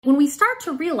When we start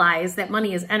to realize that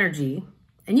money is energy,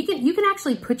 and you can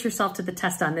actually put yourself to the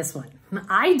test on this one.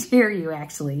 I dare you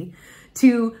actually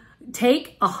to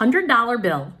take $100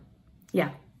 bill.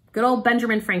 Yeah, good old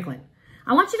Benjamin Franklin.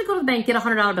 I want you to go to the bank, get a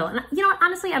 $100 bill. And you know what,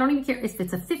 honestly, I don't even care if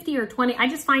it's a 50 or 20. I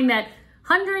just find that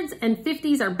hundreds and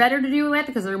 50s are better to do with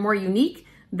because they're more unique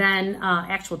than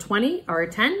actual 20 or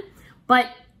a 10. But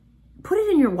put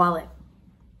it in your wallet.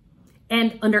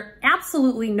 And under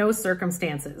absolutely no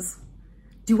circumstances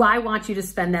do I want you to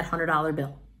spend that $100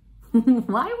 bill.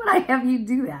 Why would I have you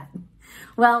do that?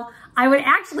 Well, I would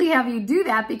actually have you do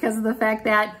that because of the fact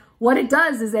that what it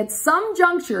does is at some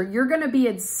juncture, you're going to be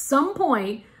at some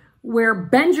point where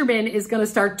Benjamin is going to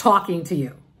start talking to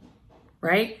you,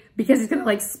 right? Because he's going to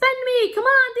like, spend me, come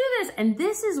on, do this. And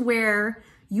this is where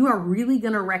you are really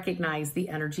going to recognize the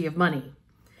energy of money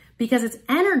because it's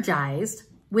energized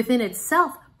within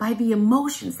itself by the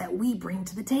emotions that we bring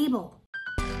to the table.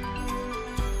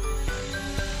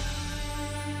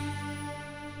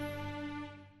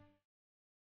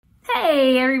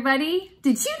 Hey everybody,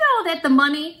 did you know that the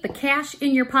money, the cash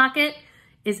in your pocket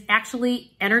is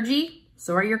actually energy?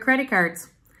 So are your credit cards.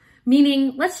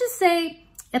 Meaning, let's just say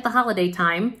at the holiday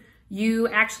time, you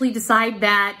actually decide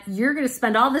that you're gonna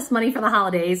spend all this money for the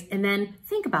holidays and then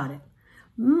think about it.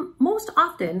 Most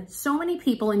often, so many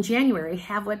people in January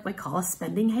have what we call a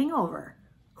spending hangover.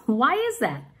 Why is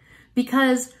that?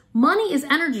 Because money is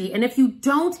energy, and if you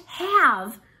don't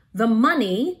have the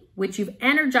money, which you've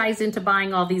energized into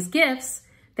buying all these gifts,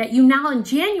 that you now in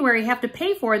January have to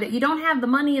pay for, that you don't have the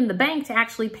money in the bank to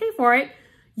actually pay for it,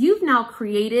 you've now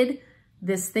created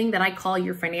this thing that I call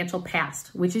your financial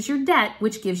past, which is your debt,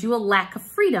 which gives you a lack of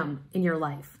freedom in your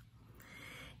life.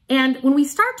 And when we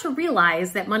start to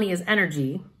realize that money is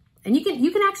energy, and you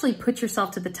can actually put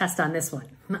yourself to the test on this one.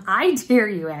 I dare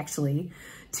you actually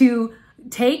to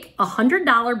take a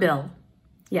 $100 bill.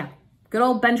 Yeah, good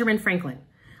old Benjamin Franklin.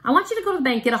 I want you to go to the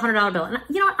bank, get a $100 bill. And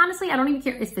you know what, honestly, I don't even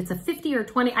care if it's a 50 or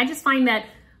 20. I just find that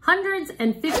hundreds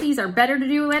and 50s are better to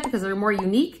do with because they're more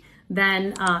unique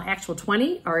than actual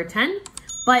 20 or a 10.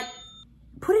 But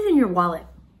put it in your wallet.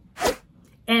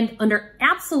 And under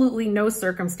absolutely no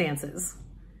circumstances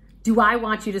do I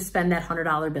want you to spend that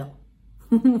 $100 bill.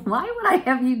 Why would I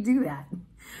have you do that?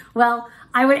 Well,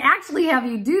 I would actually have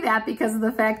you do that because of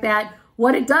the fact that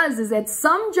what it does is at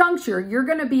some juncture, you're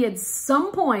going to be at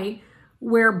some point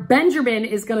where Benjamin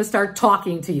is going to start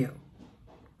talking to you,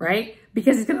 right?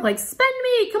 Because he's going to like, spend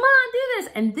me, come on, do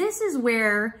this. And this is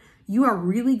where you are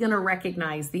really going to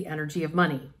recognize the energy of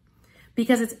money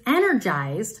because it's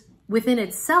energized within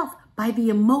itself by the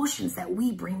emotions that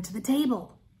we bring to the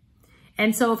table.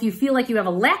 And so if you feel like you have a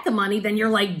lack of money, then you're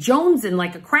like jonesing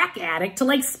like a crack addict to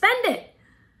like spend it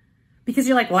because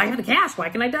you're like, well, I have the cash. Why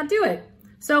can I not do it?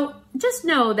 So just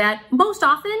know that most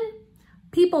often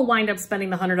people wind up spending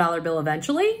the $100 bill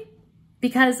eventually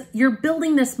because you're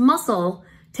building this muscle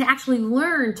to actually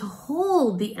learn to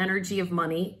hold the energy of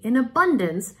money in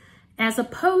abundance as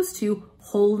opposed to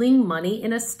holding money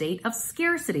in a state of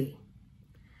scarcity.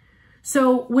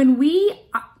 So when we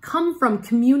come from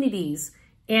communities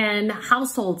and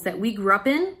households that we grew up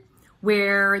in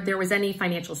where there was any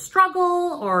financial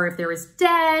struggle or if there was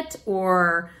debt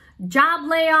or job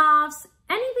layoffs,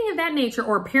 anything of that nature,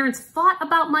 or parents fought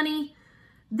about money,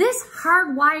 this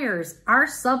hardwires our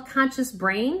subconscious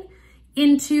brain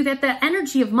into that the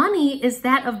energy of money is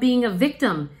that of being a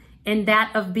victim and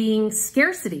that of being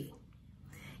scarcity.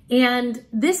 And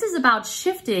this is about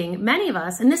shifting many of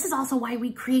us, and this is also why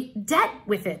we create debt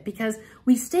with it, because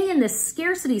we stay in this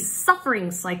scarcity suffering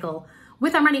cycle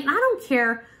with our money. And I don't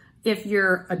care if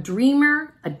you're a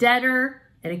dreamer, a debtor,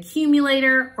 an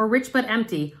accumulator, or rich but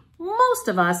empty. Most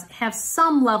of us have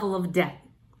some level of debt,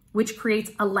 which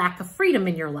creates a lack of freedom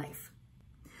in your life.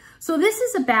 So this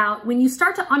is about when you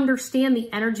start to understand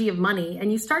the energy of money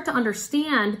and you start to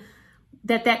understand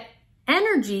that that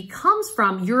energy comes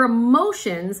from your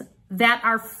emotions that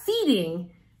are feeding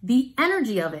the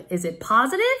energy of it. Is it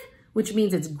positive, which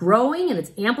means it's growing and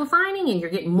it's amplifying and you're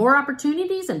getting more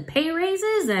opportunities and pay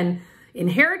raises and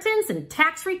inheritance and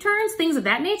tax returns, things of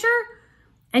that nature?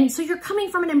 And so you're coming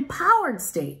from an empowered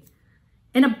state,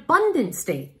 an abundant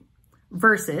state.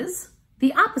 Versus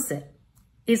the opposite.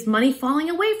 Is money falling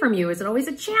away from you? Is it always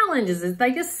a challenge? Is it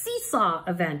like a seesaw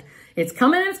event? It's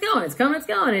coming and it's going, it's coming, it's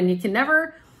going, and you can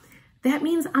never, that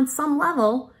means on some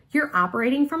level, you're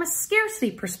operating from a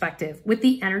scarcity perspective with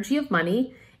the energy of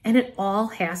money, and it all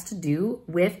has to do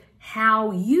with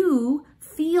how you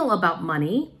feel about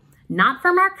money, not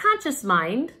from our conscious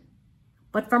mind,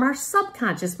 but from our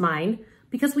subconscious mind,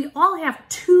 because we all have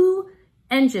two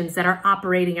engines that are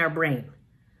operating our brain.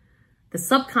 The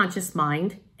subconscious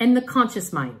mind and the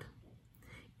conscious mind.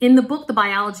 In the book, The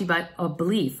Biology of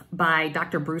Belief by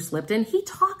Dr. Bruce Lipton, he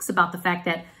talks about the fact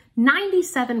that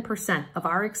 97% of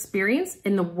our experience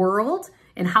in the world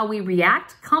and how we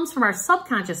react comes from our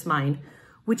subconscious mind,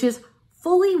 which is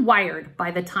fully wired by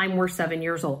the time we're 7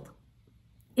 years old.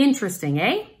 Interesting,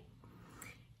 eh?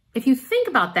 If you think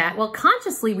about that, well,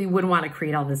 consciously, we wouldn't want to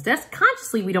create all this debt.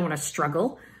 Consciously, we don't want to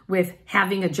struggle with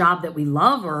having a job that we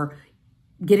love or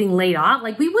getting laid off.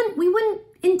 Like we wouldn't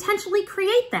intentionally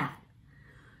create that.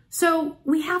 So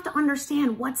we have to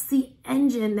understand what's the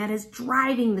engine that is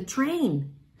driving the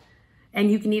train.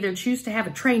 And you can either choose to have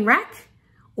a train wreck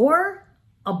or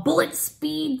a bullet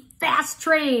speed fast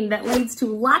train that leads to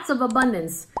lots of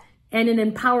abundance and an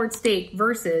empowered state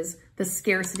versus the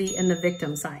scarcity and the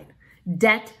victim side.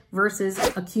 Debt versus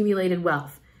accumulated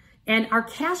wealth. And our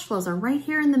cash flows are right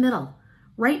here in the middle,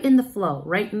 right in the flow,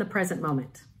 right in the present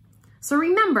moment. So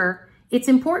remember, it's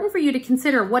important for you to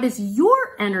consider what is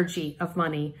your energy of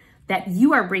money that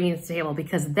you are bringing to the table,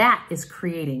 because that is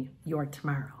creating your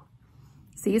tomorrow.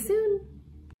 See you soon.